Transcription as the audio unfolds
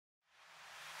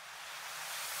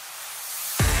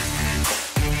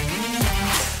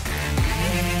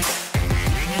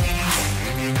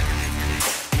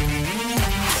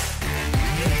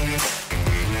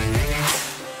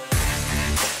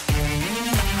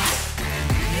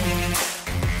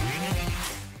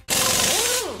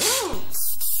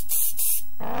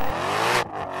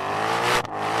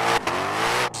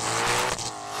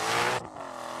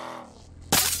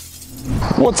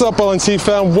What's up, LNC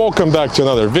fam? Welcome back to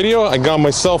another video. I got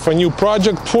myself a new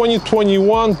project,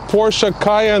 2021 Porsche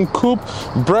Cayenne Coupe,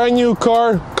 brand new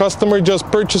car. Customer just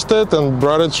purchased it and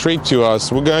brought it straight to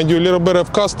us. We're gonna do a little bit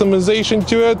of customization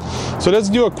to it. So let's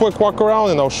do a quick walk around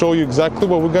and I'll show you exactly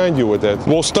what we're gonna do with it.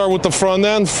 We'll start with the front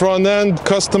end. Front end,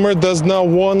 customer does not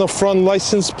want a front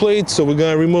license plate, so we're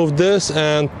gonna remove this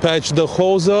and patch the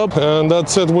holes up. And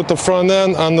that's it with the front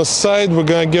end. On the side, we're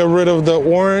gonna get rid of the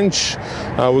orange.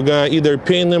 We're gonna either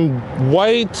paint them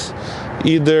white,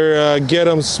 either get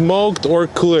them smoked or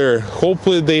clear.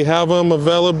 Hopefully they have them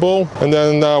available. And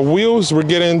then wheels, we're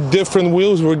getting different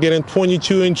wheels. We're getting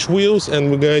 22-inch wheels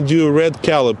and we're gonna do red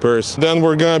calipers. Then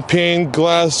we're gonna paint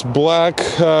glass black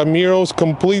mirrors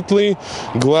completely,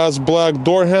 glass black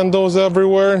door handles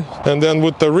everywhere. And then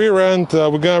with the rear end,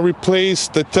 we're gonna replace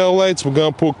the tail lights. We're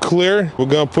gonna put clear. We're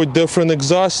gonna put different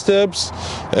exhaust tips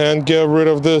and get rid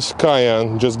of this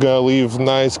Cayenne. Just gonna leave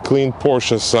nice clean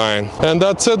Porsche sign. And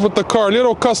that's it with the car.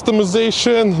 Little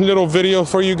customization, little video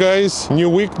for you guys. New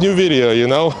week, new video, you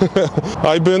know.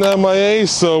 I've been MIA,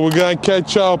 so we're gonna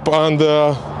catch up on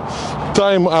the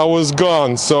time I was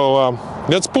gone. So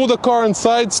let's pull the car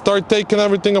inside, start taking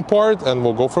everything apart, and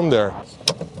we'll go from there.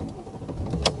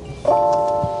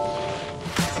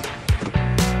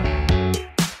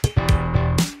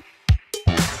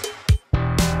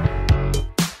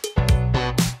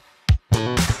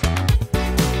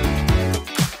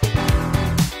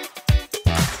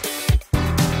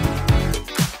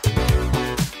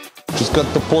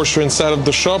 Got the Porsche inside of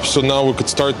the shop, so now we could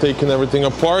start taking everything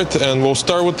apart, and we'll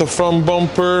start with the front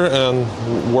bumper and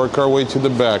work our way to the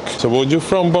back. So we'll do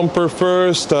front bumper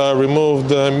first, remove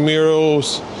the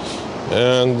mirrors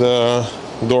and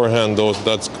door handles.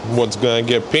 That's what's gonna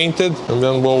get painted, and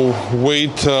then we'll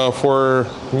wait for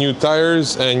new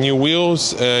tires and new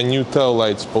wheels and new tail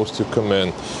lights supposed to come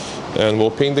in, and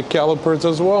we'll paint the calipers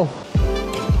as well.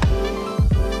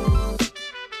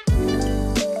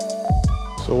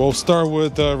 So we'll start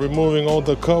with removing all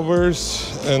the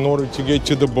covers in order to get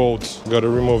to the bolts. Got to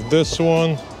remove this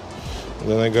one, and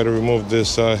then I got to remove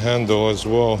this handle as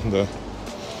well, the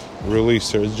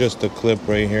releaser. It's just a clip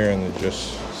right here and it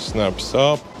just snaps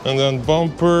up. And then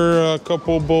bumper, a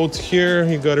couple bolts here.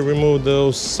 You got to remove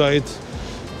those side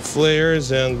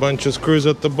flares and bunch of screws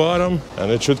at the bottom, and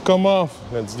it should come off.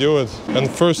 Let's do it. And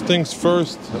first things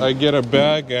first, I get a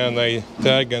bag and I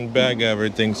tag and bag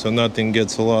everything so nothing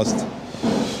gets lost.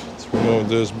 Remove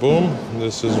this, boom,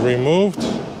 this is removed.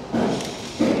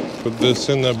 Put this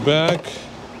in the back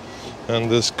and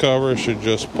this cover should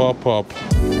just pop up.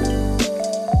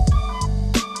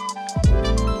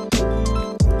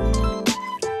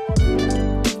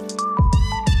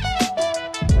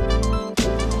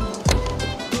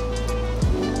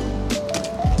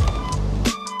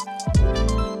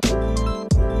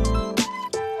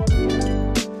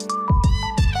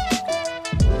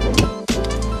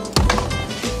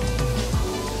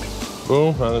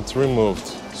 Boom, and it's removed.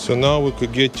 So now we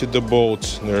could get to the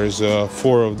bolts. There's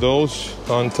 4 of those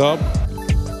on top.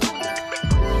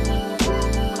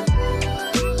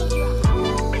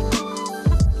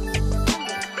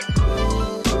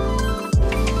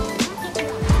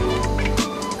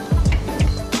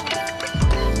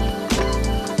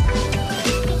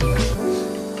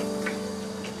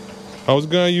 I was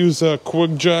gonna use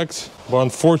quick jacks, but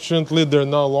unfortunately they're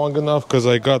not long enough because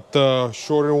I got the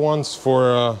shorter ones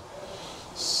for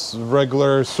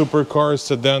regular supercars,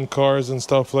 sedan cars and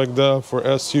stuff like that. For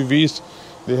SUVs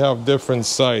they have different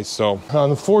size, so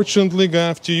unfortunately gonna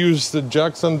have to use the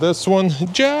jacks on this one.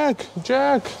 Jack,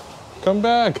 come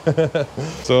back.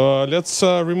 So let's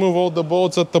remove all the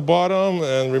bolts at the bottom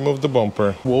and remove the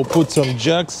bumper. We'll put some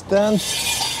jack stands,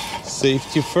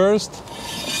 safety first,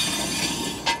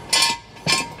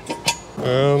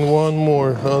 and one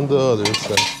more on the other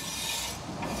side.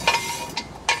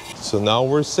 So now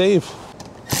we're safe.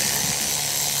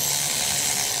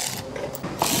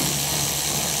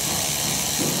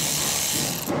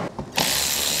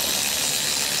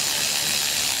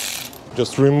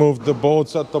 Just remove the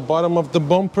bolts at the bottom of the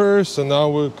bumper, so now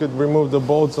we could remove the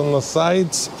bolts on the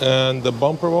sides and the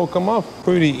bumper will come off.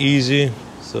 Pretty easy.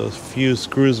 So a few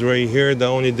screws right here. The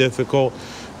only difficult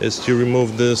is to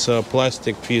remove this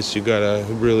plastic piece. You gotta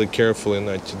really carefully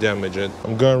not to damage it.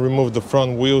 I'm gonna remove the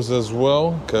front wheels as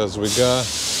well because we got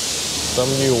some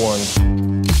new ones.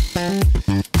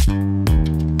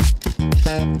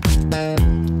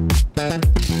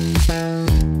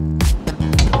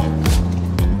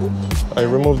 I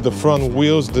removed the front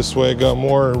wheels, this way I got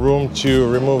more room to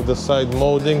remove the side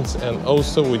moldings, and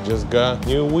also we just got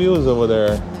new wheels over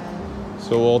there. So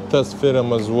So we'll test fit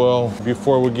them as well.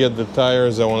 Before we get the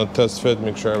tires, I want to test fit,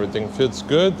 make sure everything fits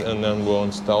good, and then we'll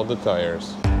install the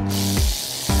tires.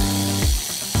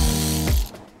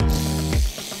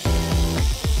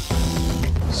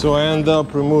 So I end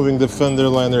up removing the fender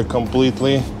liner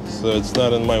completely, so it's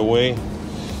not in my way.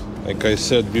 Like I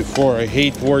said before, I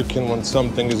hate working when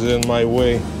something is in my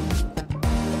way.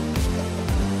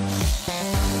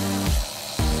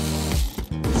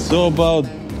 It's all about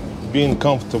being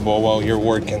comfortable while you're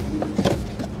working,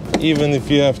 even if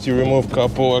you have to remove a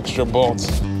couple extra bolts.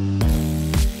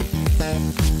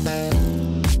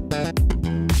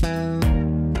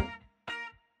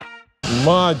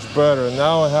 Much better.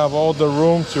 Now I have all the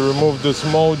room to remove this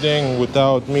molding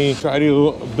without me try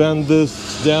to bend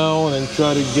this down and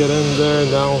try to get in there.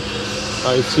 Now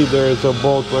I see there is a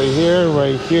bolt right here,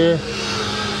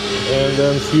 and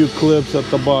then a few clips at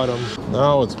the bottom.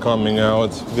 Now it's coming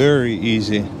out. Very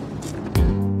easy.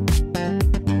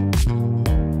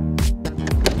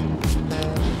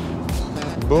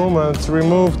 Boom, and it's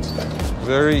removed.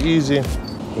 Very easy.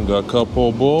 We got a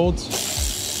couple bolts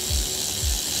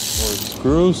or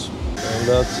screws, and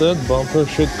that's it. Bumper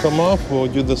should come off. We'll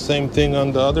do the same thing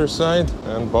on the other side,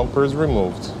 and bumper is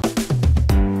removed.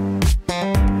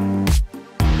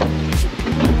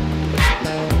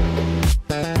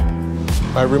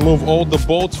 I remove all the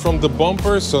bolts from the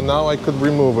bumper, so now I could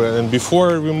remove it. And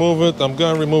before I remove it, I'm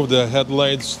gonna remove the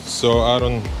headlights so I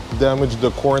don't damage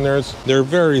the corners. They're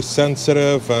very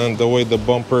sensitive, and the way the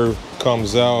bumper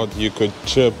comes out, you could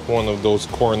chip one of those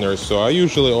corners. So I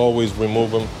usually always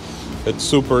remove them. It's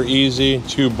super easy,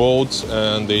 2 bolts,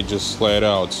 and they just slide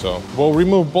out. So we'll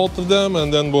remove both of them,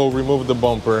 and then we'll remove the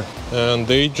bumper. And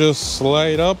they just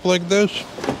slide up like this.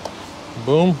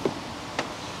 Boom.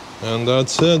 And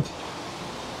that's it.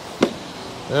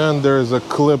 And there's a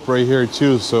clip right here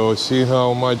too, so see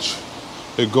how much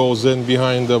it goes in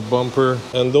behind the bumper.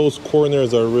 And those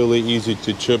corners are really easy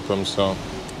to chip them, so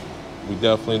we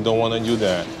definitely don't want to do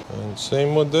that. And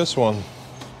same with this one.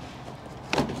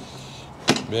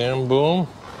 Bam, boom,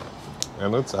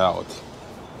 and it's out.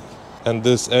 And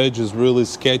this edge is really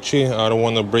sketchy. I don't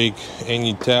want to break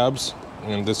any tabs,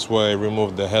 and this way I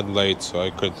removed the headlight so I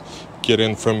could get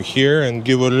in from here and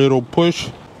give it a little push.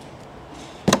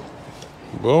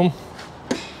 Boom.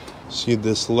 See,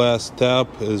 this last tab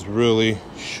is really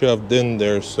shoved in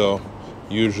there, so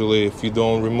usually if you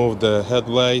don't remove the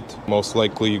headlight, most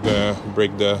likely you're gonna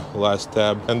break the last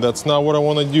tab, and that's not what I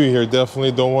want to do here.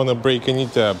 Definitely don't want to break any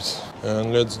tabs.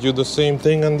 And let's do the same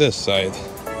thing on this side.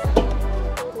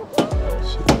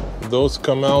 Those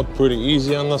come out pretty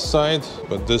easy on the side,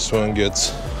 but this one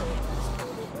gets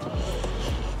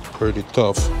pretty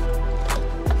tough.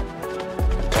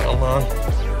 Come on.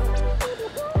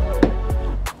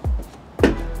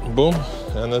 Boom,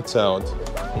 and it's out.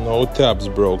 No tabs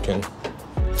broken.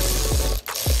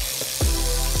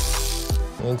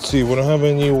 Let's see, we don't have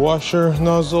any washer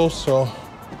nozzles, so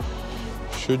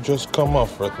should just come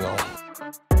off right now.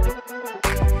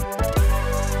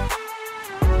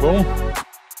 Boom.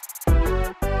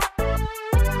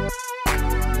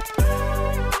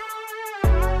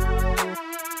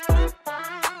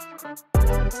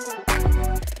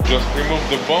 Just removed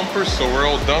the bumper, so we're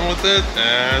all done with it,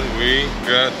 and we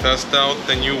gotta test out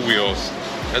the new wheels.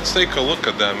 Let's take a look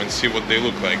at them and see what they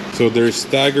look like. So they're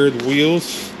staggered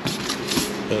wheels,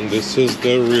 and this is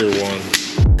the rear one.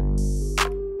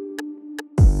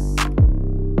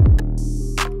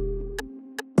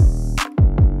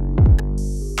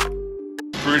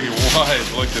 Pretty wide,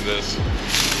 look at this.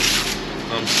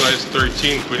 I'm size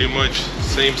 13, pretty much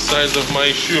same size of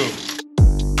my shoe.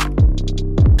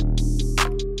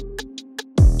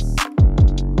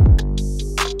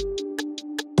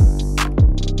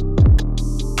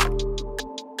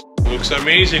 Looks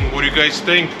amazing. What do you guys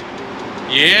think?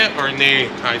 Yeah or nay?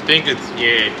 I think it's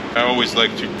yeah. I always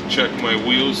like to check my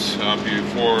wheels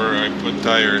before I put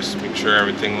tires. Make sure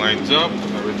everything lines up,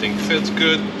 everything fits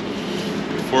good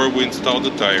before we install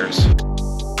the tires.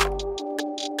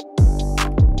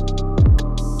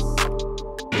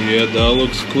 Yeah, that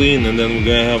looks clean. And then we're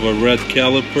gonna have a red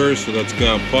caliper, so that's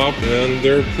gonna pop. And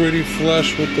they're pretty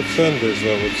flush with the fenders,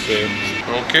 I would say.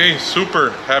 Okay,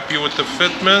 super. Happy with the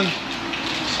fitment.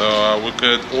 So we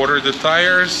could order the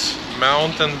tires,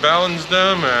 mount and balance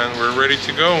them, and we're ready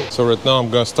to go. So right now I'm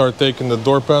gonna start taking the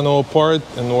door panel apart.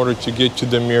 In order to get to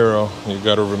the mirror, you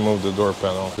gotta remove the door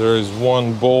panel. There is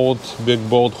one bolt, big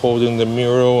bolt holding the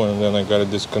mirror, and then I gotta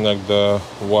disconnect the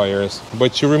wires.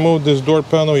 But to remove this door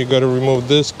panel, you gotta remove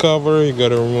this cover, you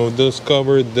gotta remove this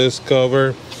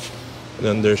cover,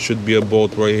 then there should be a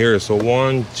bolt right here. So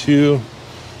 1, 2,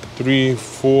 3,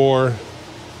 4,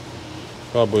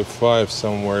 Probably 5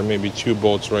 somewhere, maybe 2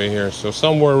 bolts right here. So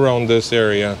somewhere around this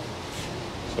area.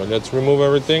 So let's remove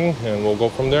everything and we'll go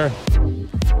from there.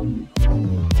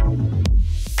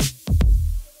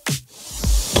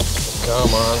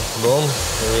 Come on, boom,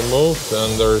 removed,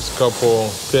 and there's a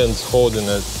couple pins holding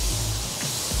it.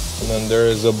 And then there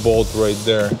is a bolt right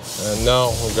there. And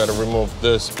now we gotta remove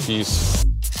this piece.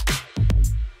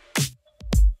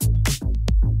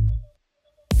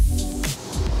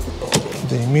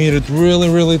 They made it really,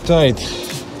 really tight.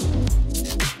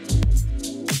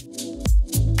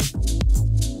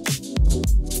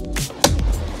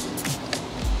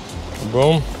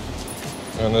 Boom,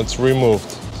 and it's removed.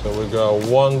 So we got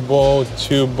 1 bolt,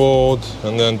 2 bolt,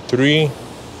 and then 3,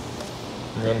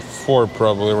 and 4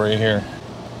 probably right here.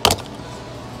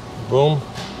 Boom,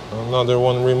 another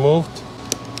one removed.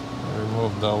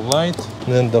 Remove the light.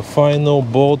 And then the final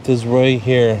bolt is right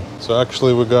here. So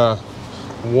actually we got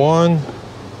 1,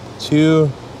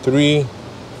 2, 3,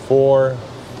 4,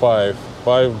 5.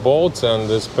 5 bolts, and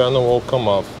this panel will come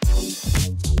off.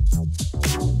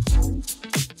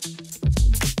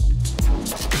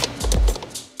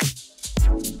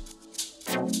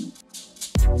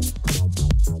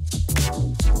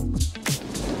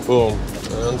 Boom,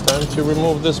 and time to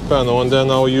remove this panel, and then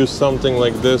I'll use something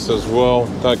like this as well,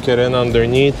 tuck it in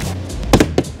underneath.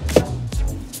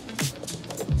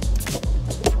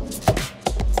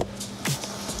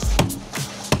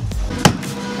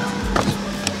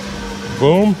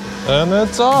 Boom, and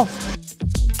it's off.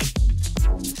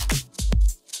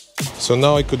 So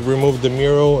now I could remove the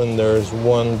mirror, and there's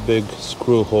 1 big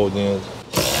screw holding it.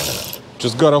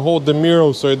 Just gotta hold the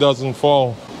mirror so it doesn't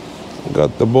fall.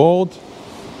 Got the bolt.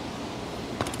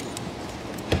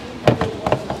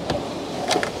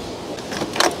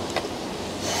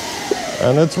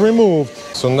 And it's removed.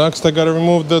 So next I gotta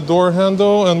remove the door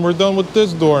handle, and we're done with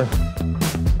this door.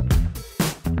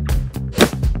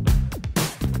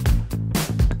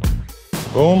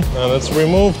 Boom, and it's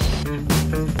removed.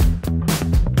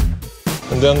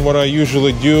 And then what I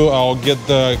usually do, I'll get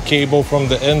the cable from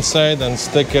the inside and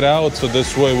stick it out, so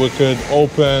this way we could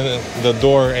open the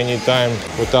door anytime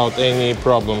without any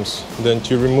problems. Then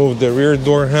to remove the rear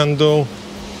door handle,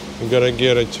 you gotta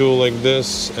get a tool like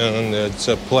this, and it's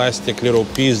a plastic little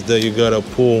piece that you gotta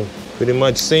pull. Pretty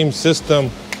much same system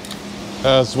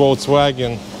as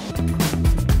Volkswagen.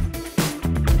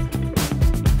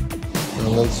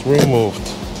 And it's removed.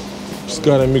 Just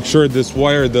gotta make sure this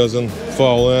wire doesn't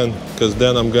fall in, because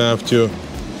then I'm gonna have to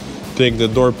take the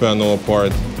door panel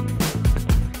apart.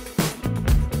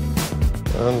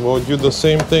 And we'll do the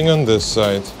same thing on this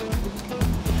side.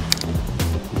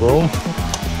 Boom.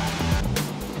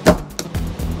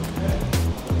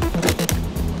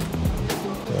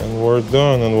 We're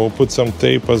done, and we'll put some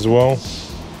tape as well,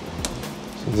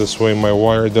 so this way my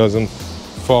wire doesn't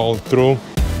fall through.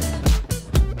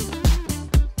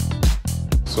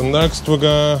 So next we're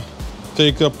gonna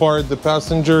take apart the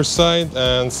passenger side,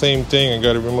 and same thing, I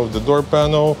gotta remove the door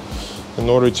panel in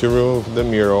order to remove the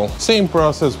mirror. Same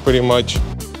process pretty much.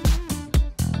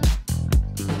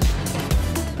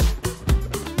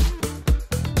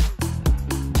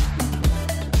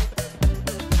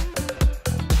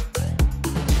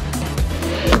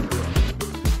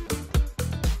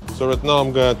 So right now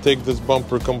I'm gonna take this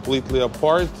bumper completely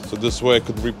apart, so this way I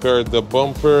could repair the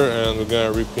bumper, and we're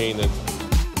gonna repaint it.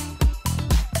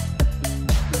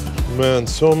 Man,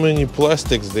 so many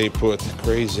plastics they put,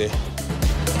 crazy.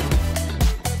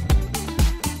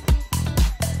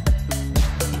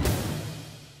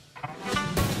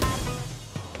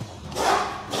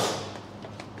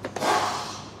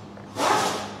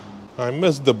 I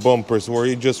miss the bumpers where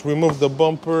you just remove the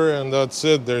bumper and that's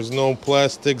it. There's no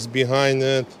plastics behind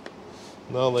it.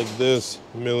 Not like this,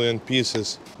 million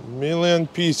pieces. Million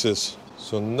pieces.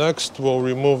 So next we'll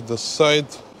remove the side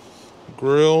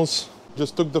grills.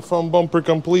 Just took the front bumper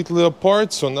completely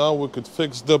apart, so now we could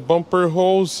fix the bumper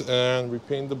holes and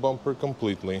repaint the bumper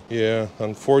completely. Yeah,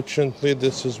 unfortunately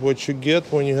this is what you get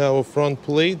when you have a front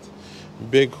plate.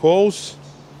 Big holes.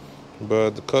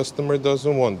 But the customer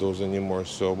doesn't want those anymore,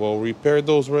 so we'll repair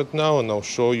those right now, and I'll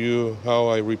show you how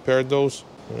I repaired those.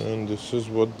 And this is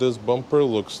what this bumper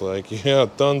looks like. Yeah,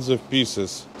 tons of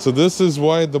pieces. So this is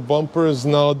why the bumper is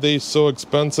nowadays so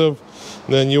expensive.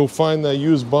 Then you'll find a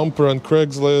used bumper on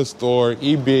Craigslist or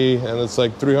eBay, and it's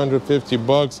like 350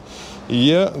 bucks.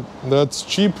 Yeah, that's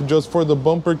cheap just for the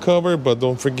bumper cover, but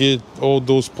don't forget all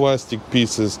those plastic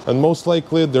pieces. And most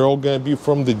likely they're all gonna be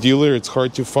from the dealer. It's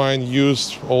hard to find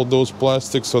used, all those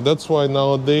plastics. So that's why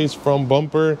nowadays from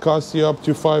bumper costs you up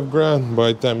to $5 grand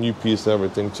by the time you piece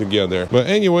everything together. But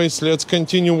Anyways, let's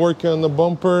continue working on the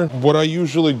bumper. What I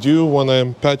usually do when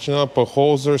I'm patching up a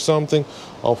hose or something,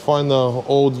 I'll find an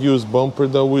old used bumper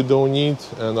that we don't need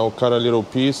and I'll cut a little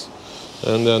piece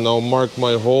and then I'll mark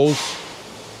my holes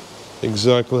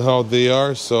exactly how they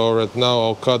are. So right now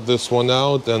I'll cut this one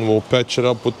out and we'll patch it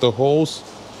up with the holes,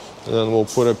 and then we'll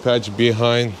put a patch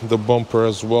behind the bumper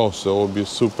as well, so it'll be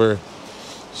super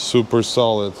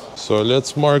solid. So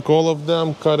let's mark all of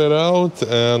them, cut it out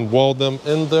and weld them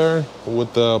in there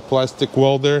with the plastic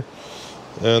welder,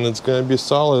 and it's gonna be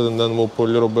solid. And then we'll put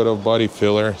a little bit of body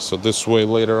filler, so this way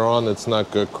later on it's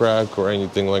not gonna crack or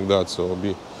anything like that, so it'll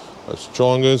be as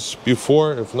strong as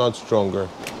before, if not stronger.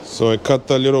 So I cut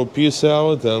that little piece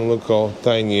out and look how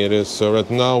tiny it is. So right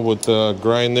now with the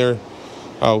grinder,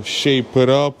 I'll shape it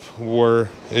up where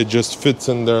it just fits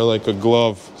in there like a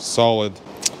glove, solid.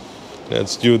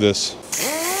 Let's do this.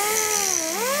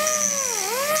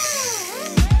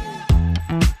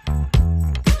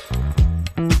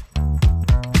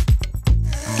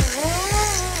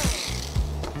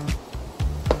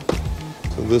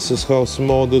 This is how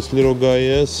small this little guy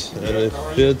is, and it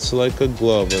fits like a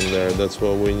glove in there. That's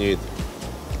what we need.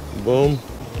 Boom,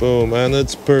 boom, and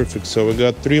it's perfect. So we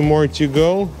got 3 more to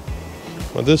go,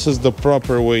 but this is the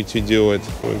proper way to do it.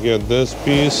 We get this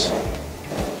piece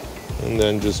and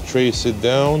then just trace it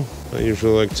down. I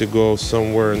usually like to go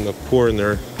somewhere in the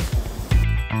corner.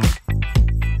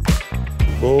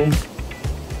 Boom.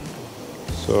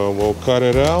 So we'll cut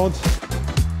it out.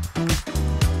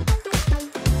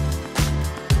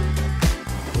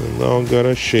 Now I'm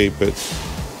gonna shape it.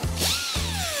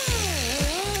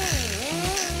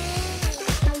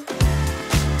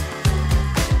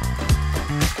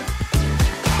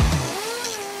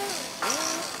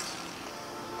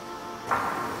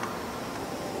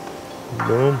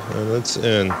 Boom, and it's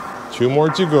in. 2 more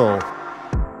to go.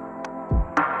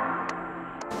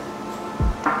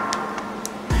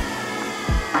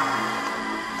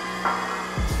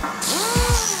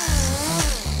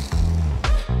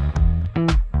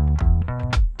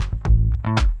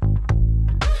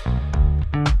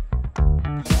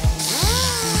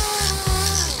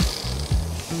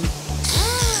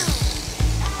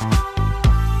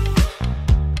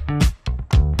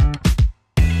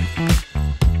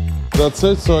 That's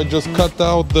it. So I just cut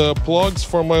out the plugs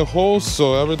for my hose,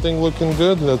 so everything looking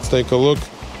good. Let's take a look.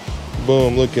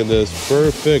 Boom, look at this,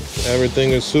 perfect.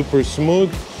 Everything is super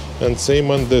smooth, and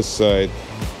same on this side.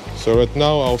 So right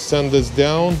now I'll sand this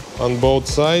down on both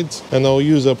sides, and I'll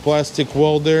use a plastic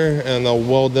welder and I'll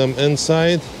weld them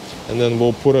inside, and then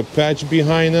we'll put a patch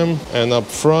behind them, and up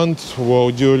front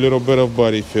we'll do a little bit of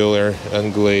body filler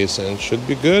and glaze, and it should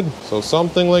be good. So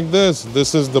something like this.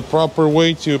 This is the proper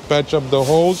way to patch up the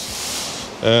hose,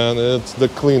 and it's the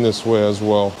cleanest way as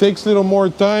well. Takes a little more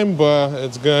time, but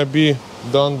it's gonna be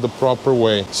done the proper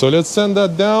way. So let's sand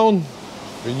that down.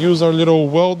 We use our little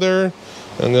welder,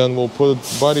 and then we'll put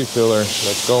body filler.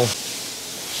 Let's go.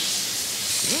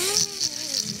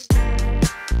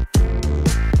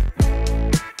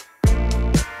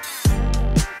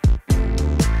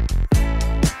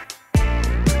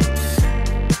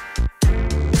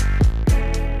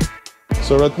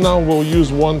 So right now we'll use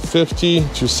 150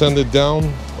 to sand it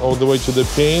down all the way to the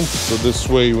paint. So this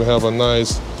way we have a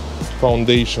nice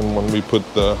foundation when we put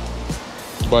the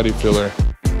body filler.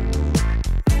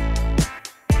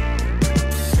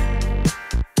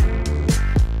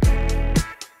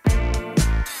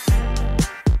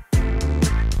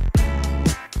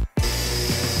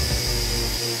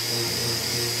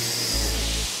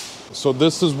 So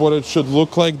this is what it should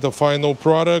look like, the final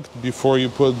product, before you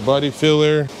put body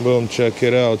filler. Boom, check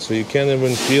it out. So you can't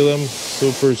even feel them,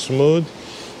 super smooth.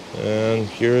 And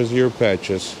here's your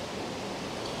patches.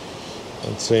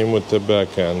 And same with the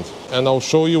back end. And I'll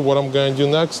show you what I'm gonna do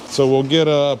next. So we'll get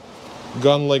a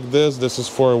gun like this. This is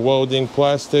for welding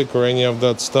plastic or any of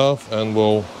that stuff, and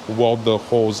we'll weld the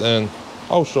holes in.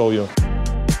 I'll show you.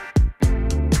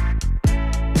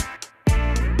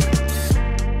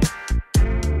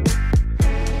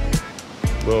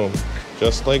 Boom,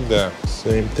 just like that.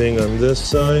 Same thing on this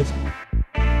side.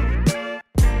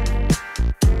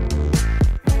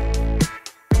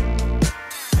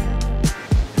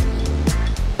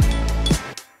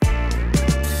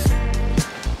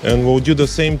 And we'll do the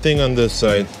same thing on this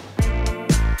side.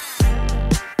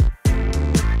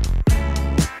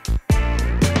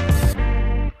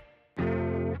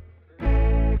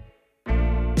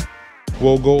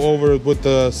 We'll go over it with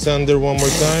the sander one more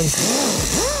time.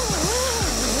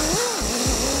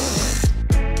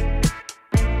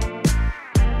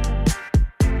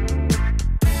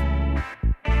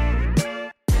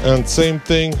 And same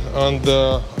thing on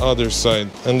the other side.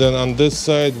 And then on this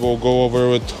side, we'll go over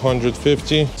with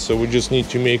 150. So we just need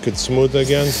to make it smooth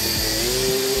again.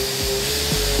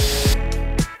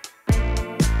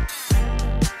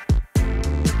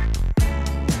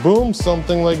 Boom,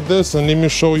 something like this. And let me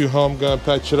show you how I'm gonna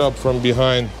patch it up from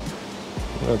behind.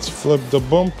 Let's flip the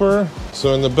bumper.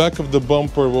 So in the back of the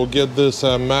bumper, we'll get this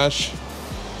mesh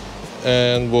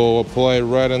and we'll apply it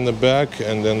right in the back,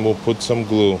 and then we'll put some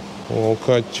glue. We'll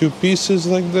cut 2 pieces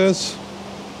like this.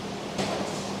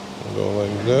 Go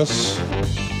like this.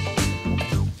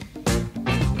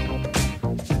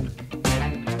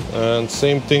 And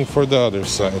same thing for the other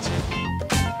side.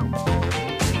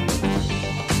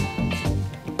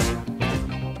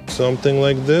 Something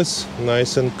like this,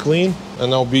 nice and clean.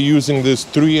 And I'll be using this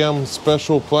 3M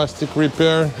special plastic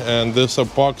repair, and this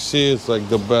epoxy is like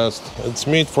the best. It's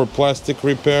made for plastic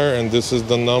repair, and this is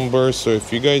the number. So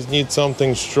if you guys need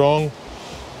something strong,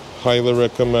 highly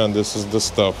recommend. This is the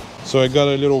stuff. So I got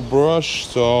a little brush,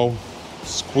 so I'll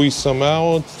squeeze some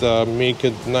out, make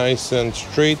it nice and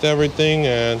straight, everything,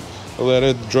 and let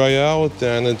it dry out,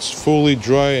 and it's fully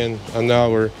dry in an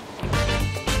hour.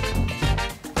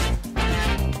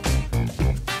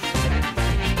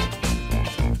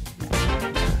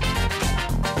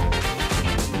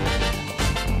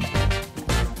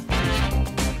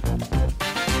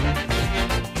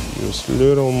 Just a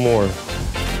little more.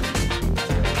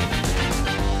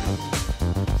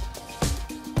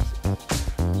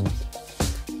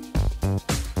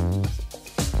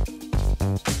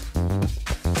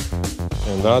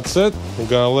 And that's it. We're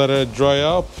gonna let it dry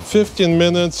up 15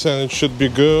 minutes and it should be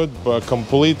good, but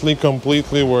completely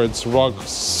where it's rock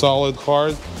solid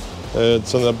hard,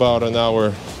 it's in about an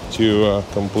hour to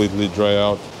completely dry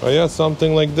out. But yeah,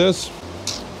 something like this,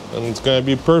 and it's gonna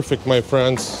be perfect, my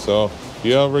friends. So if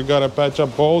you ever gotta patch up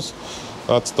holes,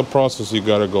 that's the process you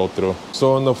gotta go through.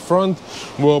 So on the front,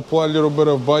 we'll apply a little bit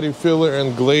of body filler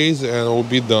and glaze, and we'll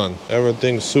be done.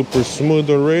 Everything's super smooth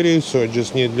already, so I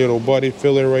just need a little body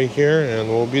filler right here, and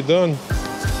we'll be done.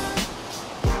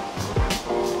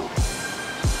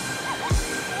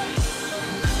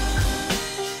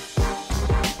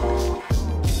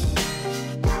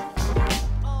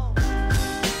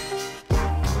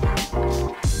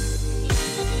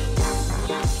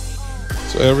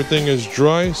 So everything is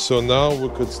dry, so now we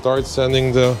could start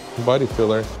sanding the body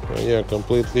filler. Yeah,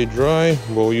 completely dry.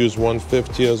 We'll use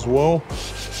 150 as well.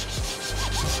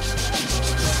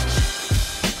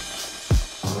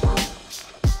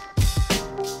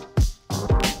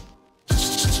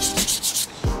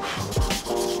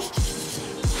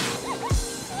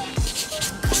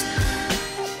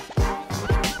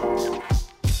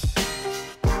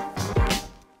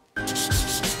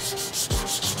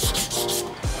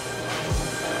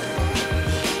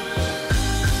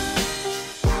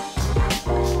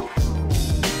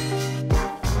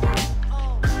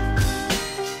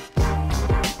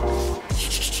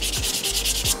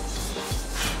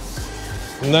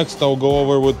 Next, I'll go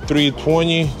over with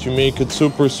 320 to make it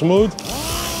super smooth.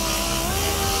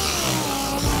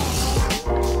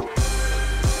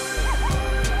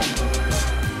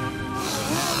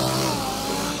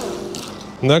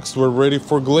 Next, we're ready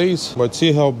for glaze, but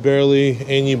see how barely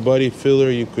any body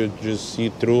filler, you could just see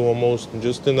through almost,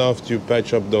 just enough to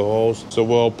patch up the holes. So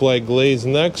we'll apply glaze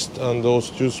next on those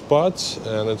 2 spots,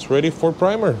 and it's ready for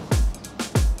primer.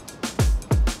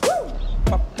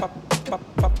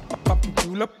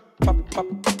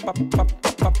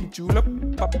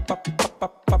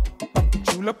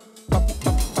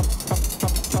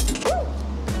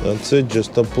 That's it,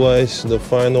 just applies the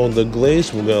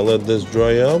glaze. We're gonna let this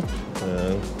dry up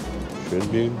and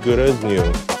should be good as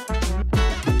new.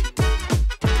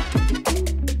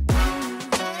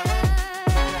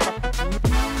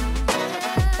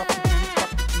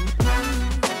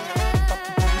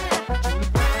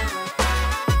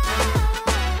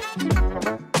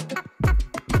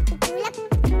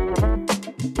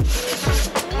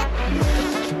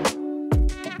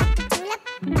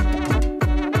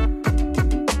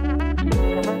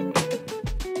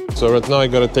 So right now I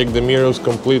gotta take the mirrors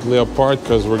completely apart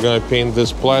because we're gonna paint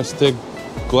this plastic,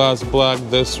 glass black,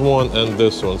 this one and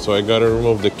this one. So I gotta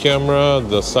remove the camera,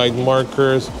 the side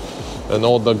markers, and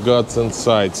all the guts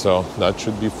inside. So that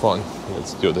should be fun.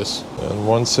 Let's do this. And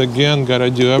once again,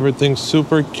 gotta do everything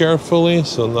super carefully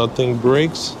so nothing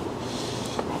breaks.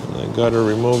 And I gotta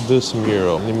remove this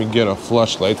mirror. Let me get a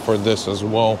flashlight for this as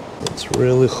well. It's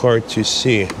really hard to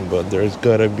see, but there's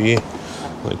gotta be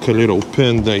like a little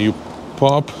pin that you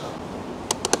pop.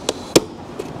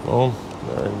 Oh,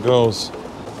 there it goes.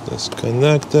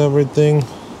 Disconnect everything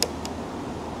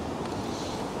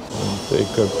and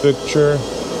take a picture.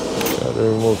 Gotta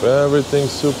remove everything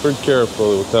super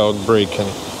carefully without breaking.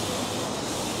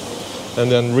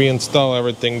 And then reinstall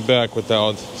everything back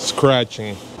without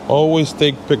scratching. Always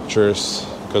take pictures,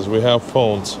 because we have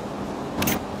phones.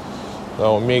 That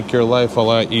will make your life a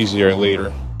lot easier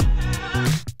later.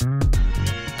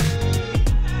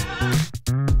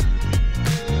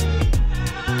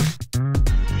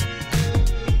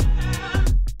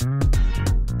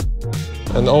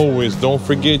 And always don't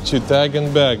forget to tag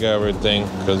and bag everything,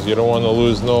 because you don't want to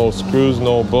lose no screws,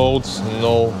 no bolts,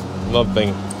 no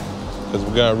nothing, because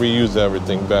we gotta reuse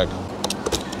everything back.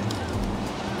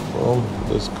 Boom,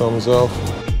 this comes off.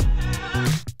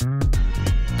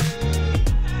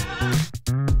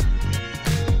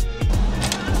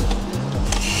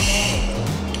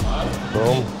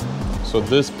 Boom. So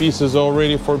this piece is all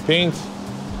ready for paint.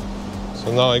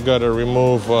 So now I gotta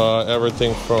remove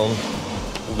everything from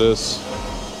this.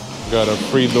 Gotta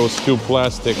free those two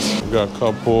plastics. Got a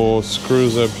couple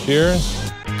screws up here.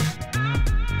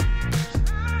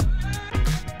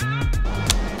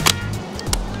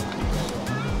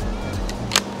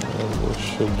 And this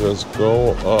should just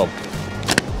go up.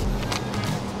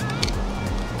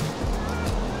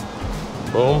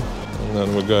 Boom. And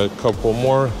then we got a couple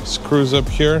more screws up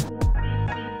here.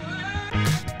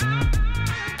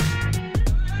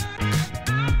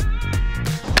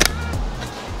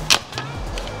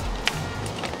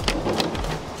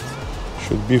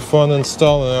 Should be fun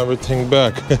installing everything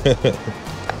back.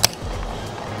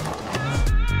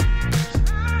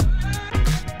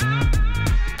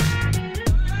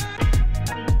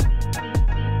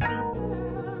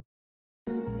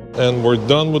 And we're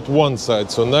done with one side.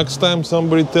 So next time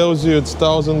somebody tells you it's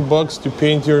 $1,000 to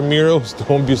paint your murals,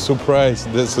 don't be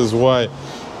surprised. This is why,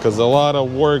 because a lot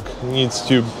of work needs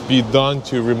to be done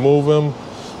to remove them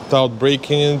without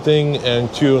breaking anything,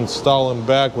 and to install them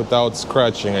back without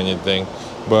scratching anything.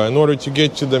 But in order to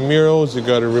get to the murals, you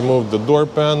got to remove the door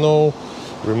panel,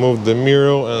 remove the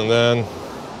mural, and then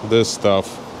this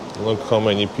stuff. Look how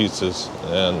many pieces.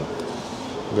 And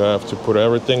you have to put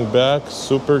everything back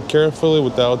super carefully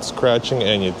without scratching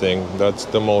anything. That's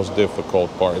the most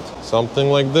difficult part. Something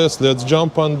like this. Let's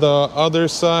jump on the other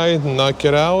side, knock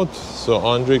it out, so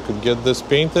Andre could get this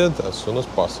painted as soon as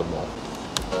possible.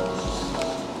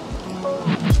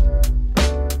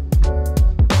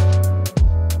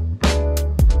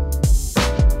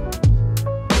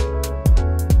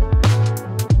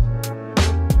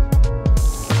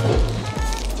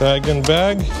 Tag and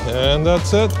bag, and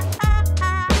that's it.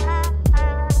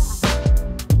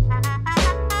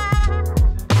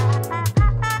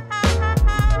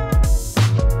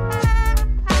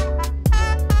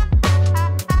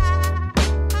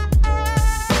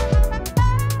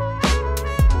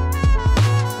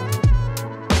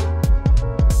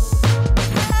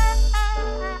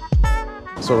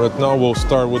 So right now we'll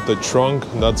start with the trunk.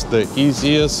 That's the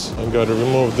easiest. I gotta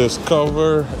remove this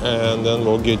cover, and then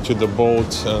we'll get to the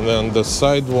bolts, and then the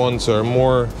side ones are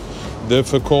more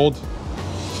difficult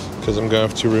because I'm gonna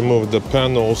have to remove the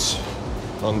panels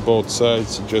on both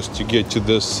sides just to get to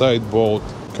this side bolt.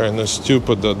 Kind of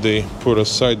stupid that they put a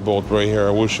side bolt right here.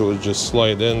 I wish it would just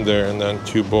slide in there, and then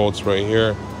two bolts right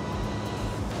here.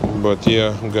 But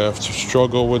yeah, I'm gonna have to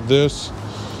struggle with this.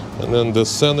 And then the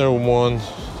center one,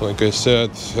 like I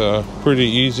said, pretty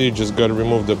easy. Just got to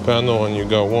remove the panel, and you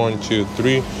got 1, 2,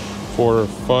 3, 4,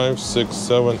 5, 6,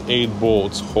 7, 8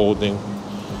 bolts holding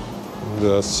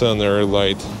the center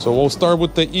light. So we'll start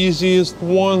with the easiest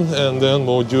one, and then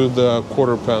we'll do the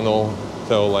quarter panel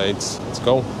tail lights. Let's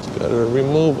go. Just got to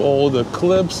remove all the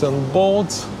clips and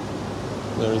bolts.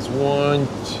 There's 1,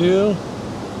 2,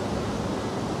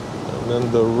 and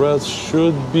then the rest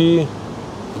should be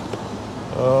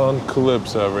on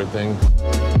clips, everything.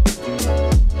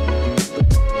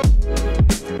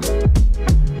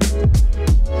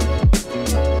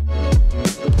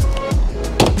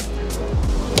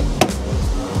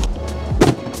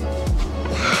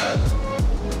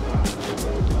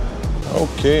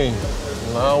 Okay,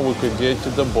 now we could get to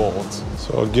the bolts.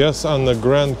 So I guess on the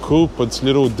Grand Coupe it's a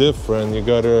little different. You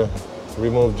gotta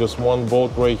remove just one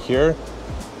bolt right here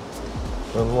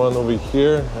and one over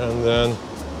here, and then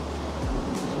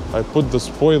I put the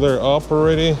spoiler up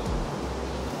already,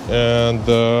 and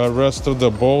the rest of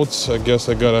the bolts, I guess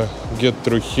I gotta get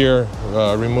through here,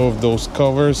 remove those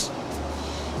covers,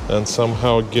 and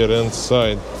somehow get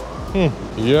inside.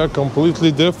 Yeah,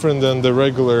 completely different than the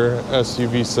regular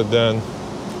SUV sedan.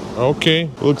 Okay,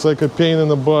 looks like a pain in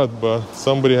the butt, but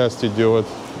somebody has to do it.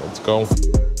 Let's go.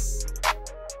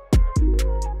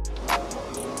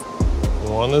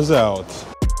 One is out.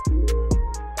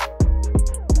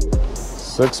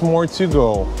 6 more to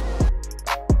go.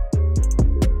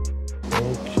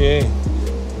 Okay,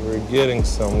 we're getting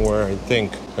somewhere, I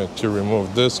think. Got to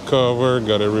remove this cover,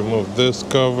 gotta remove this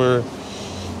cover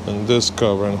and this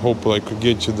cover, and hopefully I could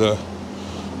get you the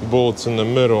bolts in the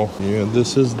middle. Yeah,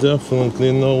 this is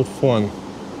definitely no fun.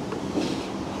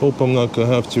 Hope I'm not gonna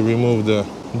have to remove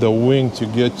the wing to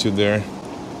get you there.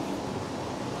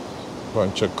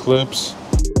 Bunch of clips.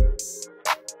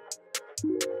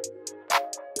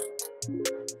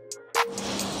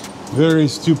 Very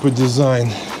stupid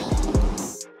design.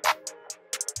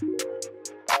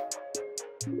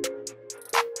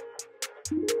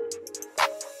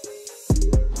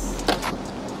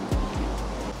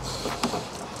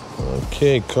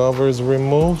 Okay, covers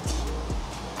removed.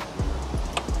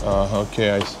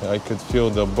 Okay, I could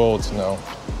feel the bolts now.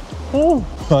 Oh,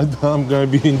 I'm gonna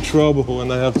be in trouble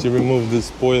when I have to remove this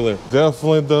spoiler.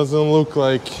 Definitely doesn't look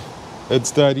like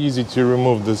it's that easy to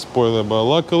remove this spoiler, but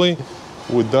luckily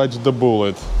we dodged the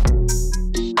bullet.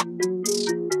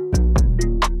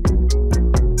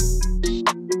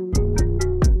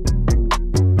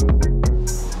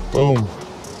 Boom.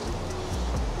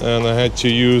 And I had to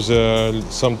use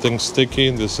something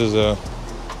sticky. This is a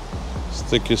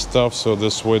sticky stuff, so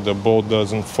this way the bolt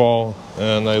doesn't fall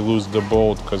and I lose the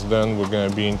bolt, because then we're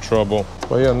gonna be in trouble.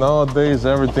 But yeah, nowadays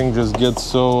everything just gets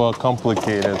so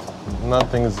complicated.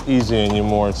 Nothing is easy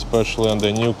anymore, especially on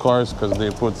the new cars, because they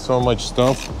put so much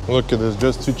stuff. Look at this,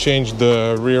 just to change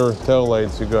the rear tail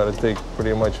lights you gotta take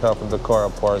pretty much half of the car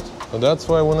apart. So that's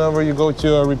why whenever you go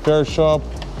to a repair shop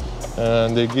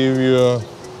and they give you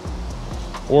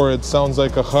or it sounds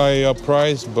like a high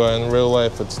price, but in real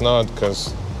life it's not,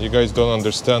 because you guys don't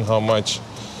understand how much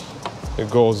it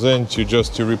goes into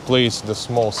just to replace the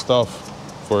small stuff.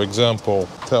 For example,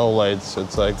 tail lights.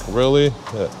 It's like, really?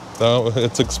 No,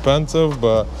 it's expensive,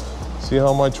 but see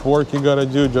how much work you gotta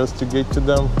do just to get to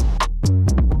them.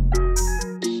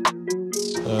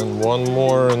 And one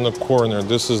more in the corner.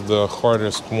 This is the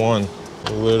hardest one.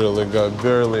 You literally got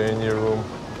barely any room,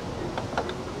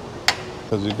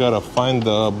 because you gotta find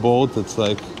the bolt. It's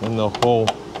like in the hole.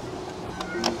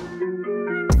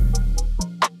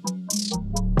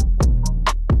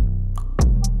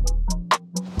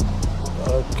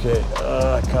 Okay,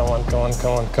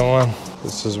 come on.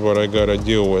 This is what I gotta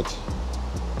deal with.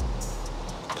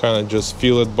 Kind of just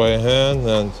feel it by hand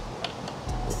and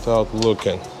without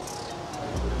looking.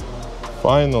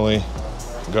 Finally,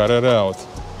 got it out.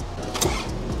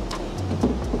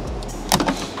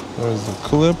 There's the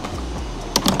clip.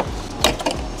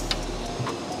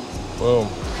 Boom.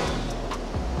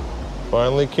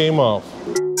 Finally came off.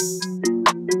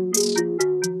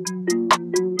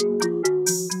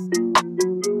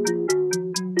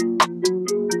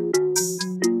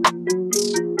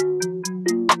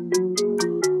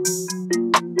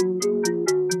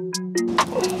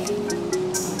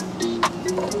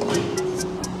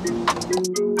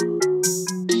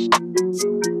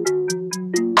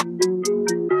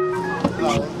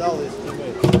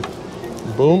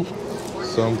 Boom,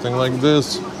 something like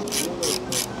this.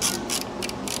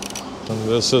 And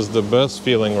this is the best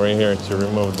feeling right here, to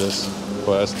remove this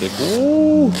plastic.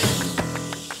 Ooh.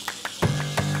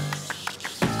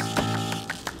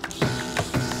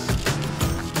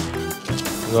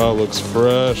 That looks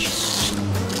fresh.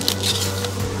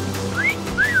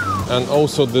 And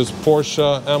also this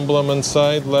Porsche emblem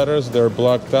inside letters, they're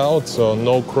blacked out, so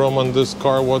no chrome on this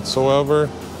car whatsoever.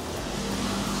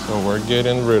 So we're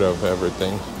getting rid of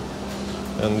everything.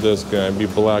 And this guy be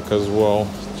black as well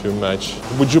to match.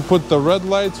 Would you put the red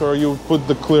lights or you put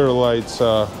the clear lights?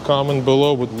 Comment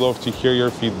below, would love to hear your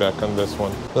feedback on this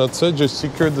one. That's it, just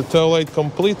secured the tail light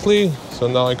completely. So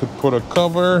now I could put a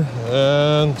cover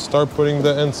and start putting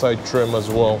the inside trim as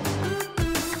well.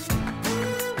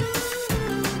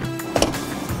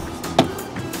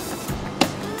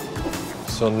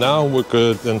 So now we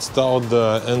could install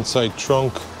the inside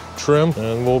trunk trim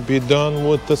and we'll be done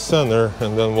with the center,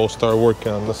 and then we'll start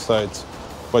working on the sides.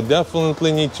 But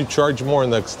definitely need to charge more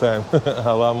next time.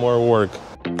 A lot more work.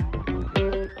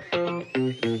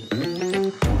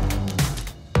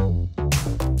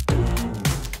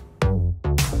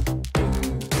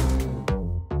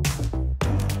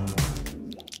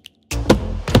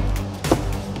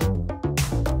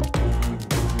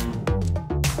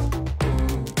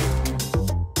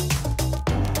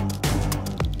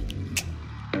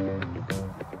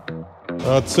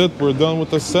 That's it, we're done with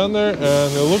the center,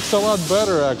 and it looks a lot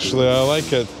better actually. I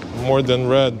like it more than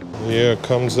red. Yeah, it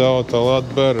comes out a lot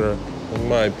better in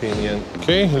my opinion.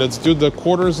 Okay, let's do the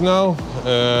quarters now,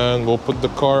 and we'll put the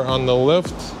car on the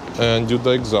lift and do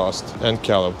the exhaust and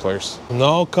calipers.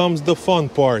 Now comes the fun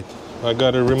part. I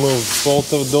gotta remove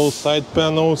both of those side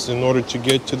panels in order to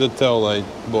get to the taillight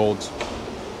bolts.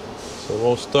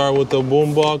 we'll start with the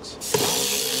boombox.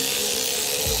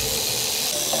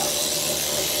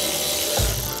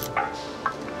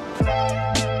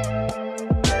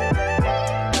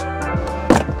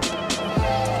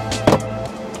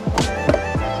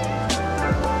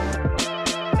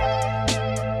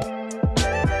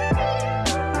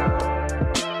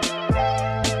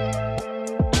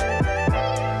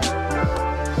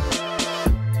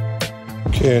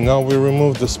 Okay, now we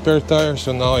removed the spare tire,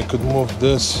 so now I could move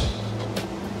this.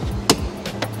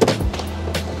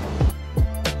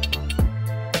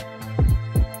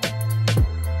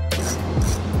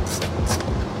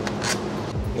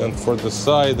 And for the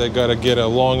side, I gotta get a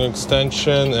long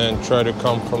extension and try to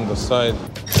come from the side.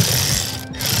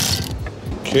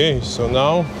 Okay, so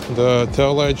now the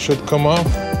tail light should come off.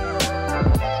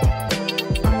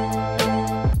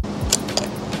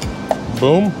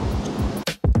 Boom.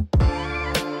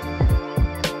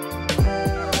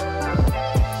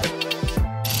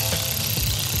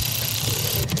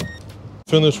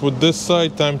 Finish with this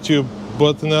side, time to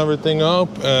button everything up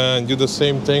and do the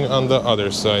same thing on the other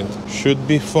side. Should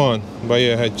be fun, but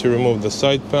yeah, I had to remove the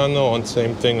side panel and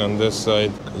same thing on this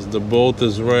side because the bolt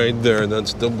is right there.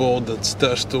 That's the bolt that's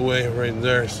stashed away right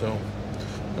there, so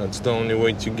that's the only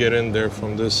way to get in there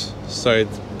from this side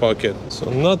pocket. So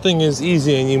nothing is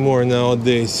easy anymore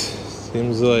nowadays.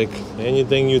 Seems like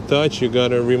anything you touch, you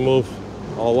gotta remove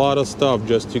a lot of stuff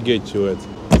just to get to it.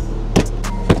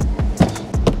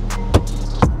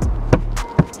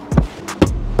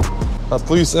 At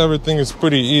least everything is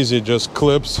pretty easy, just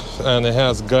clips, and it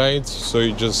has guides, so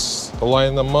you just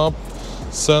line them up,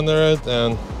 center it,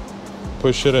 and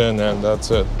push it in, and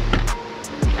that's it.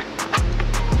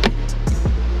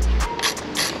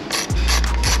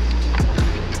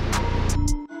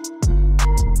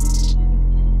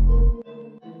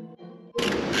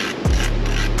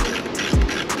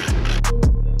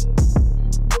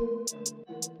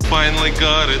 Finally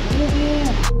got it.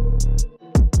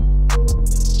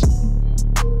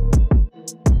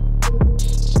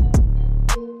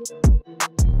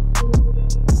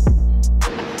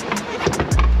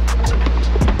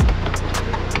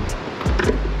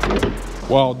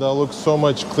 Wow, that looks so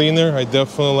much cleaner. I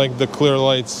definitely like the clear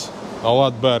lights a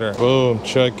lot better. Boom,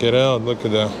 check it out, look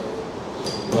at that.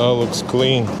 That looks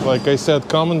clean. Like I said,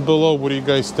 comment below what do you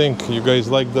guys think. You guys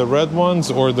like the red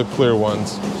ones or the clear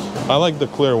ones? I like the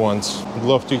clear ones. I'd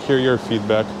love to hear your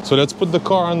feedback. So let's put the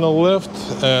car on the lift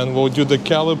and we'll do the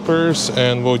calipers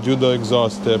and we'll do the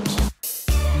exhaust tips.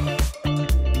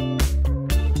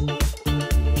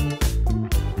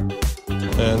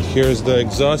 And here's the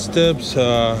exhaust tips.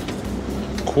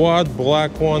 Quad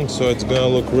black one, so it's gonna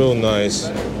look real nice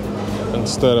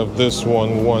instead of this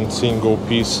one single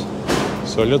piece.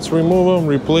 So let's remove them,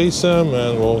 replace them,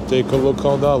 and we'll take a look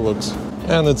how that looks.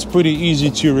 And it's pretty easy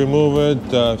to remove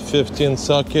it. 15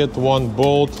 socket, 1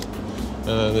 bolt,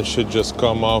 and it should just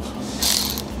come off.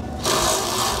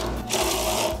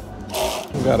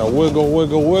 Gotta wiggle,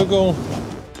 wiggle, wiggle.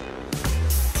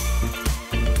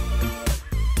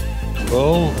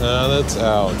 Boom, and it's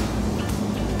out.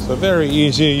 So very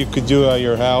easy, you could do at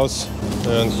your house.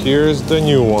 And here's the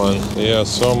new one. Yeah,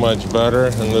 so much better.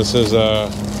 And this is a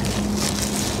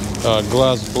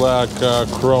glass black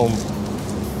chrome.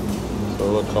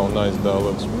 So look how nice that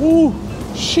looks. Woo!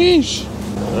 Sheesh!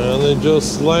 And it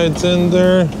just slides in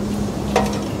there.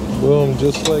 Boom,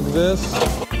 just like this.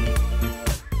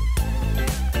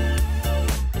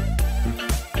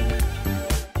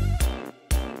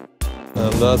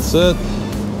 And that's it.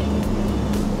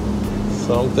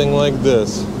 Something like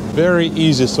this. Very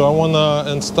easy. So I want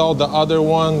to install the other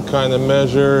one, kind of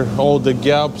measure all the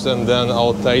gaps, and then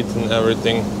I'll tighten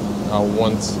everything at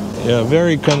once. Yeah,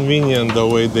 very convenient the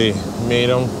way they made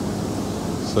them.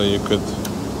 So you could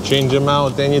change them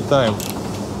out anytime.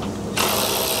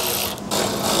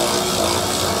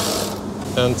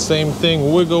 And same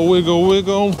thing, wiggle, wiggle,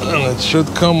 wiggle, and it should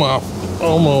come off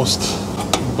almost.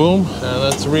 Boom,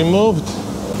 and it's removed.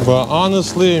 But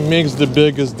honestly, it makes the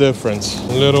biggest difference.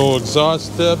 Little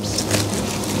exhaust tips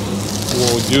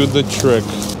will do the trick.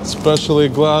 Especially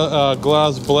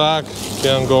glass black,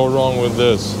 can't go wrong with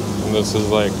this. And this is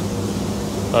like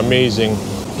amazing.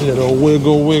 Little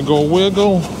wiggle, wiggle,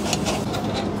 wiggle.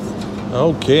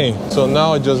 Okay, so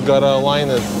now I just gotta align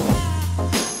it.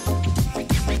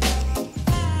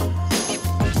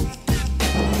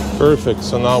 Perfect,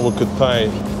 so now we could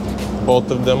tie both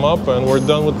of them up and we're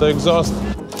done with the exhaust.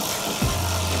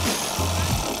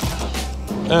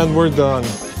 And we're done.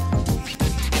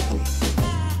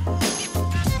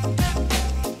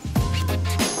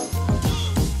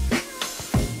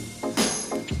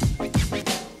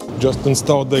 Just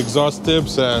installed the exhaust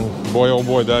tips and boy oh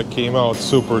boy, that came out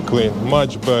super clean.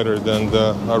 Much better than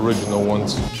the original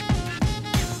ones.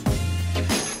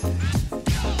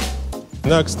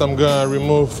 Next, I'm gonna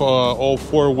remove all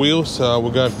 4 wheels.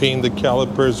 We're gonna paint the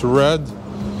calipers red,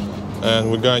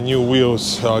 and we got new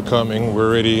wheels coming. We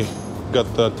already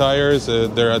got the tires.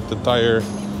 They're at the tire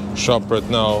shop right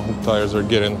now. The tires are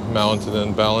getting mounted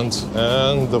and balanced,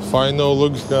 and the final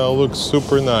look's gonna look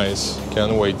super nice.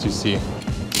 Can't wait to see.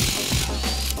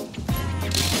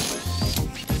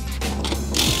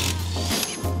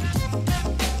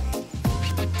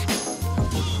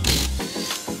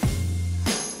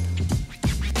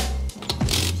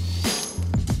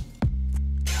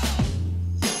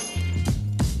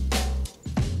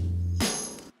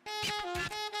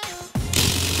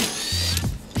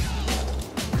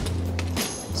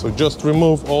 So just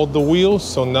remove all the wheels,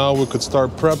 so now we could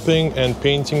start prepping and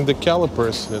painting the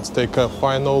calipers. Let's take a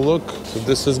final look. So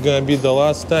this is gonna be the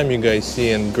last time you guys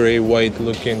see in gray-white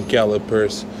looking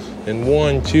calipers. In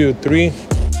 1, 2, 3.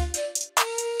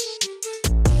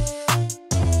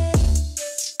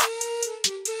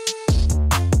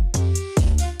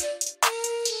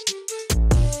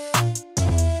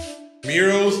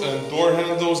 Mirrors and door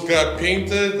handles got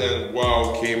painted, and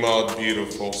wow, came out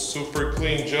beautiful. Super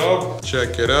clean job.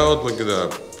 Check it out, look at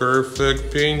that.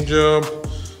 Perfect paint job.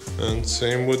 And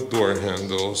same with door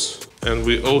handles. And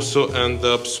we also end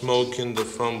up smoking the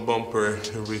front bumper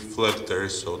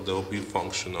reflectors, so they'll be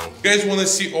functional. If you guys want to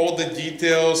see all the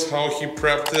details, how he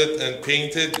prepped it and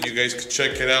painted, you guys can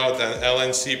check it out on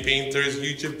LNC Painters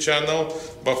YouTube channel.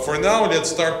 But for now, let's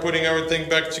start putting everything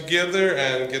back together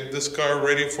and get this car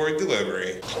ready for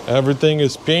delivery. Everything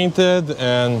is painted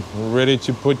and ready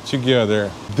to put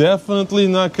together. Definitely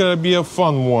not gonna be a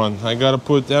fun one. I gotta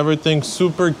put everything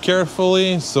super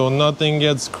carefully so nothing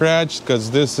gets scratched, because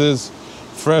this is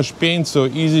fresh paint, so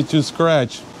easy to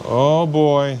scratch. Oh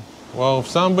boy. Well, if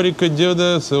somebody could do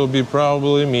this, it would be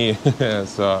probably me.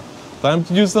 So time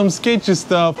to do some sketchy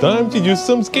stuff. Time to do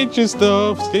some sketchy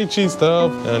stuff.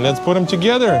 And let's put them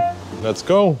together. Let's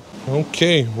go.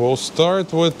 Okay, we'll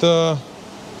start with the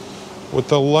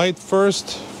light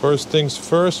first. First things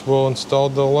first, we'll install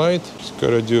the light. Just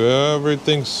gotta do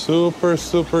everything super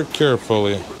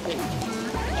carefully.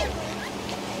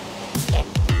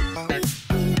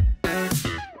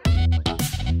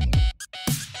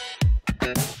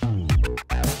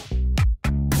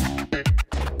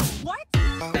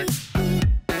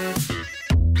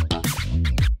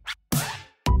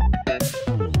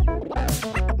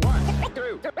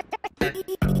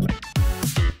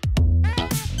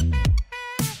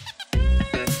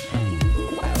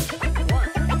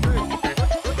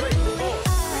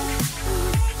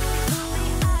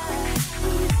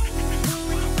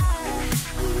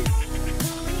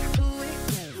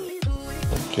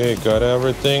 Okay, got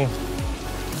everything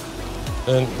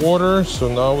in order, so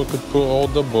now we could put all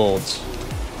the bolts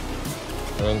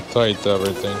and tight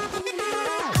everything.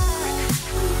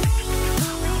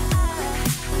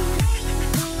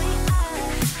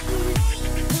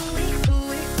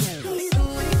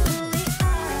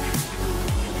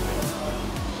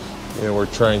 Yeah, we're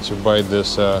trying to buy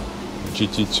this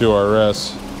GT2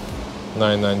 RS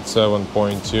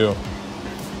 997.2.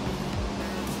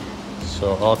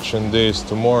 So auction day is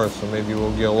tomorrow, so maybe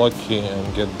we'll get lucky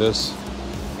and get this.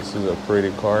 This is a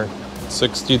pretty car.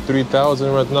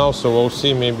 63,000 right now, so we'll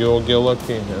see. Maybe we'll get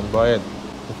lucky and buy it.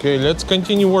 Okay, let's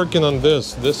continue working on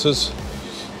this. This is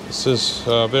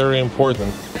very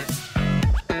important.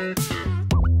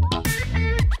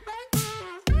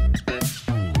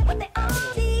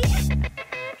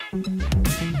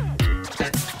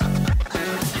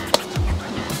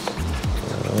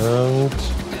 And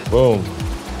boom.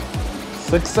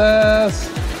 Success!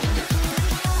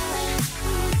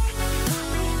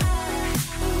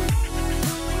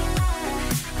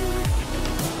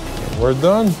 We're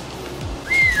done.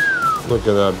 Look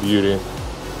at that beauty.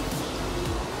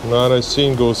 Not a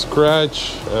single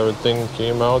scratch. Everything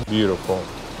came out beautiful.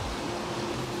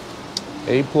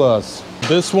 A+.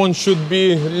 This one should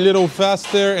be a little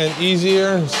faster and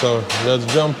easier, so let's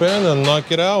jump in and knock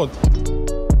it out.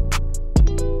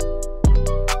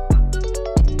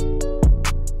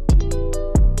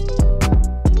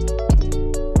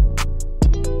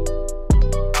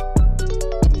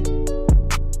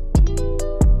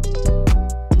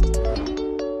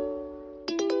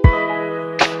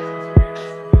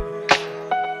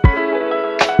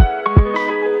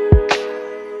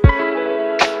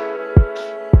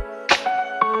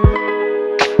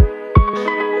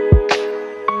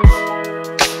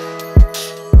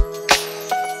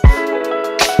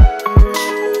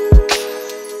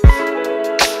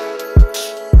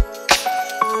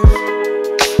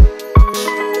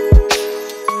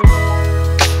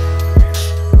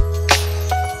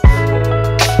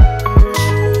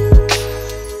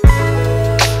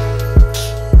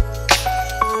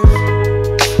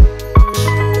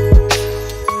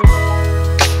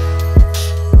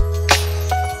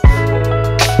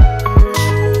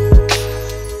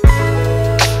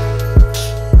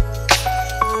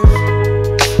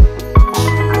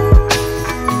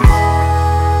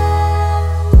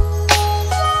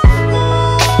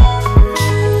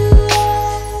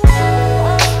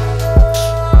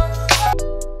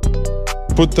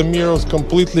 Put the mirrors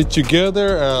completely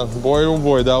together, and boy oh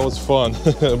boy, that was fun.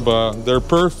 But they're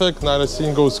perfect, not a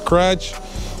single scratch,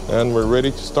 and we're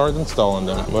ready to start installing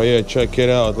them. But yeah, check it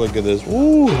out, look at this.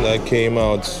 Ooh, that came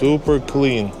out super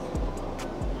clean.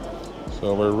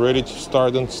 So we're ready to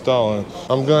start installing.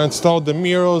 I'm gonna install the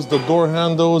mirrors, the door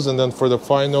handles, and then for the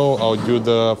final, I'll do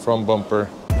the front bumper.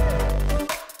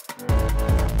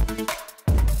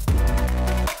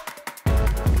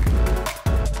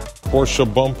 Porsche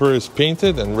bumper is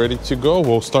painted and ready to go.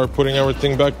 We'll start putting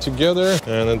everything back together,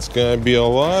 and it's gonna be a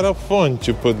lot of fun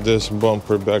to put this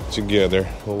bumper back together.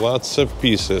 Lots of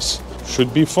pieces.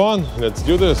 Should be fun. Let's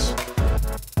do this.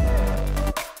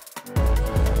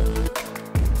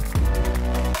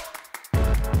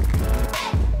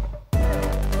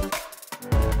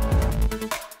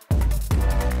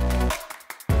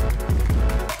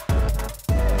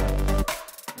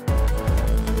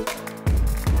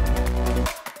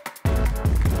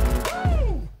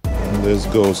 This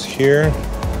goes here.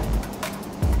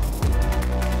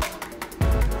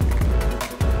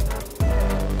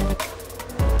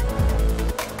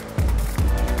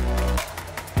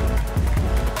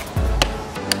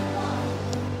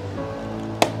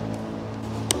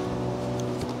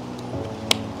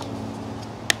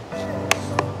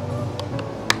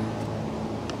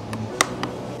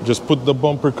 Just put the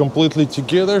bumper completely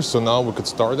together, so now we could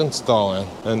start installing.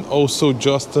 And also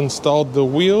just installed the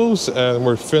wheels, and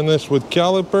we're finished with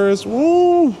calipers.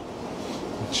 Woo!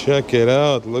 Check it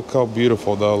out, look how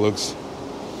beautiful that looks.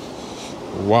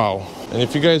 Wow. And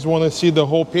if you guys want to see the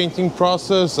whole painting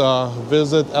process,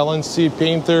 visit LNC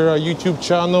Painter YouTube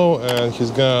channel, and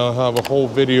he's gonna have a whole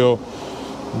video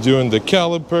doing the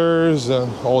calipers and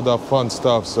all that fun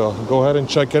stuff. So go ahead and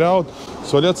check it out.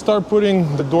 So let's start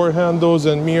putting the door handles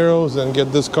and mirrors and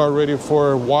get this car ready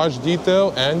for wash,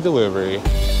 detail, and delivery.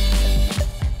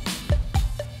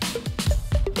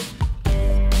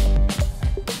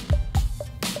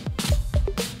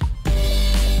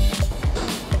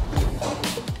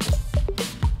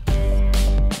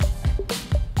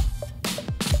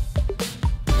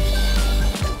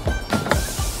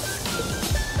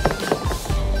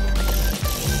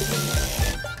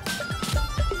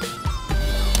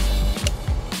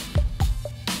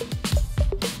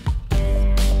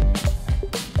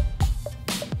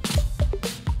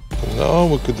 Now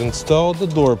we could install the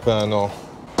door panel.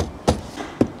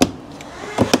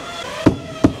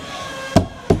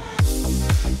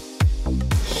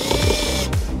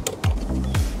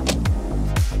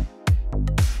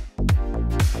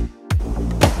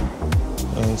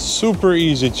 And super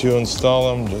easy to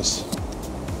install them, just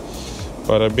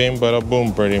bada bing, bada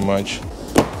boom, pretty much.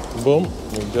 Boom,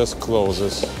 it just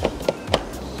closes.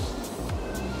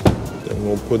 Then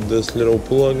we'll put this little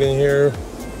plug in here.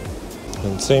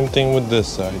 And same thing with this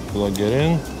side, plug it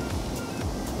in,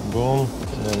 boom,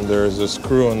 and then there's a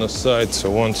screw on the side, so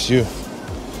once you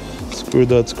screw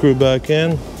that screw back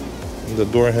in, the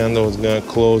door handle is gonna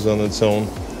close on its own.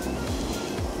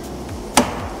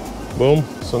 Boom.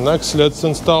 So next, let's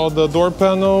install the door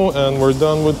panel, and we're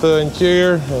done with the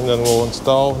interior, and then we'll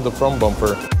install the front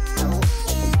bumper.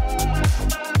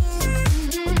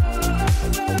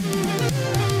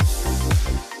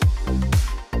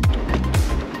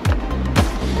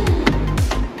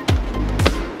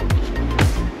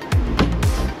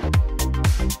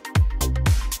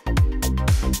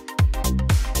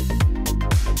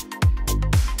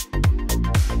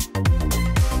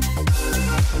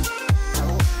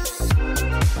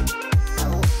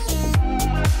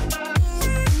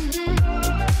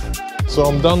 So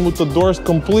I'm done with the doors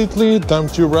completely. Time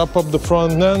to wrap up the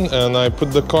front end, and I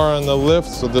put the car on the lift,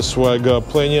 so this way I got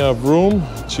plenty of room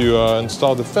to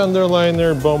install the fender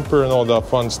liner, bumper, and all that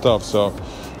fun stuff. So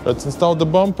let's install the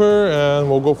bumper and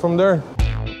we'll go from there.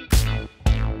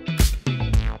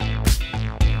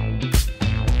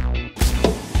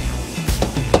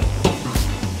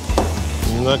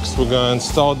 Next we're gonna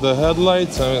install the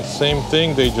headlights, and same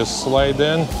thing, they just slide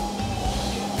in.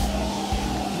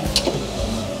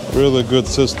 Really good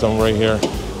system right here.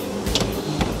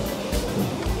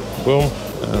 Boom.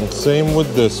 And same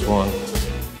with this one.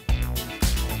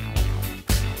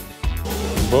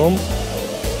 Boom.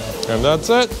 And that's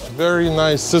it. Very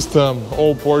nice system.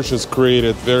 All Porsches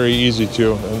created. Very easy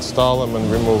to install them and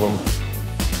remove them.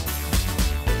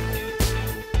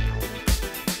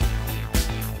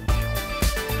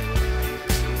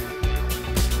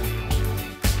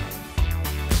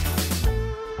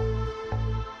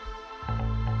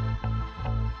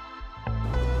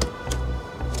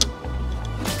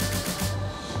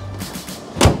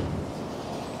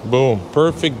 Boom,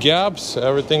 perfect gaps,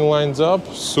 everything lines up,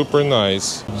 super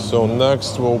nice. So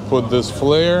next we'll put this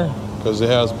flare because it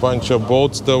has a bunch of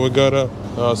bolts that we gotta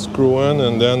screw in,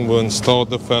 and then we'll install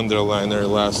the fender liner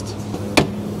last.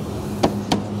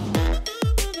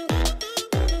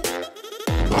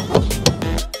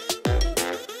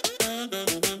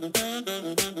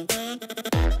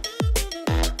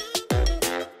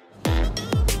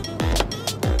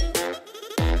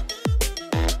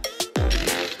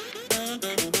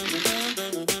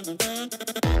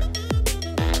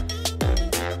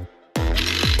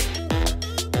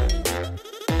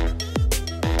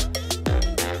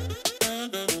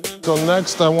 So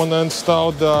next I want to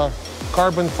install the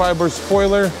carbon fiber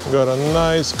spoiler. Got a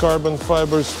nice carbon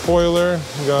fiber spoiler.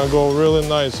 Gonna go really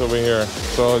nice over here.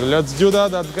 So let's do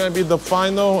that. That's gonna be the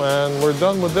final, and we're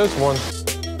done with this one.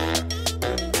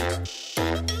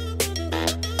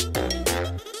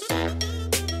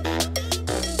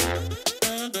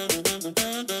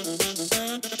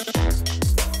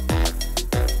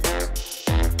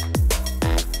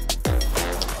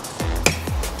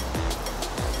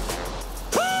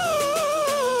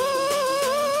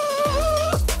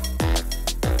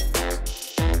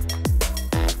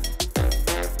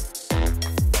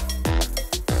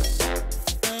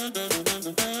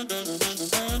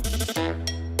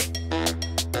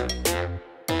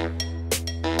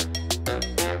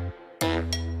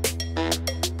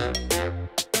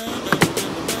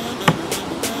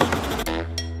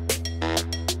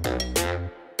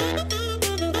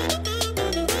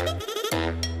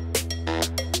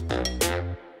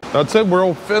 That's it, we're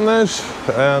all finished,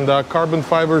 and carbon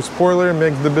fiber spoiler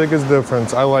makes the biggest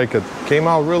difference. I like it. Came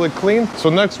out really clean. So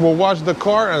next we'll wash the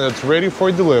car and it's ready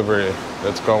for delivery.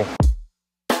 Let's go.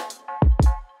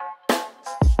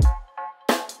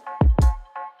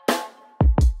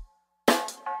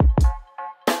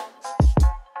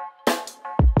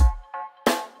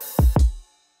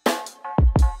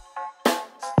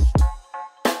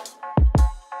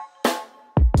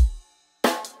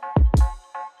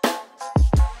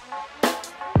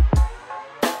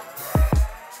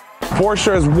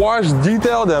 Porsche is washed,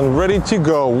 detailed, and ready to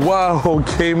go. Wow,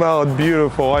 came out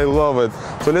beautiful. I love it.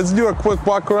 So let's do a quick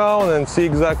walk around and see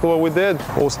exactly what we did.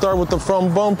 We'll start with the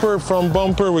front bumper. Front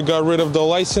bumper, we got rid of the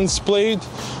license plate,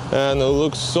 and it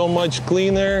looks so much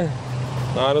cleaner.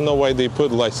 I don't know why they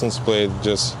put license plate,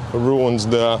 just ruins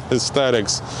the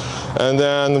aesthetics. And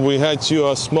then we had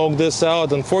to smoke this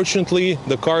out. Unfortunately,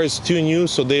 the car is too new,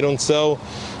 so they don't sell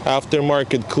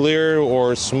aftermarket clear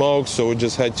or smoke, so we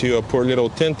just had to pour a little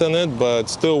tint on it, but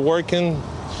still working,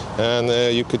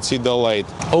 and you could see the light.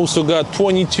 Also got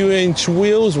 22-inch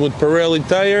wheels with Pirelli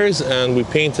tires, and we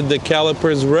painted the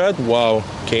calipers red. Wow,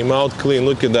 came out clean,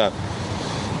 look at that.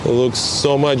 It looks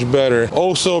so much better.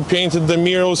 Also painted the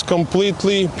mirrors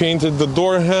completely, painted the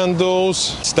door handles,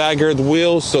 staggered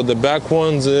wheels. So the back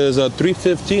ones is a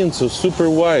 315, so super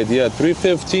wide. Yeah,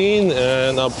 315,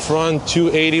 and up front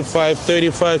 285,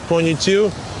 35,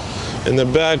 22. In the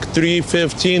back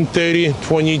 315, 30,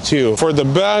 22. For the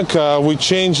back, we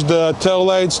changed the tail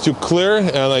lights to clear,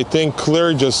 and I think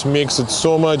clear just makes it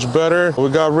so much better.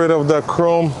 We got rid of the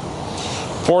chrome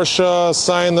Porsche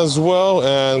sign as well,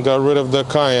 and got rid of the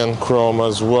Cayenne chrome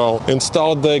as well.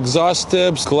 Installed the exhaust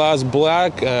tips, glass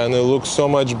black, and it looks so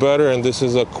much better, and this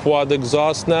is a quad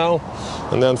exhaust now.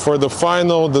 And then for the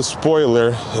final, the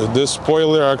spoiler. This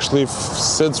spoiler actually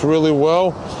sits really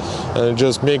well, and it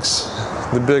just makes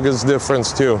the biggest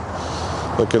difference too.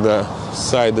 Look at that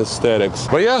side aesthetics.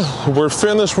 But yeah, we're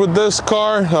finished with this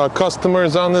car. Customer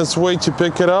is on his way to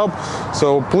pick it up,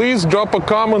 so please drop a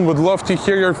comment. Would love to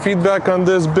hear your feedback on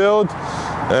this build.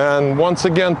 And once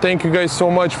again, thank you guys so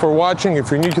much for watching.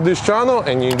 If you're new to this channel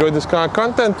and you enjoy this kind of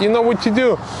content, you know what to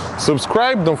do.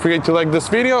 Subscribe, don't forget to like this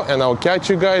video, and I'll catch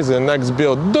you guys in the next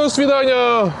build. До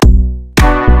свидания!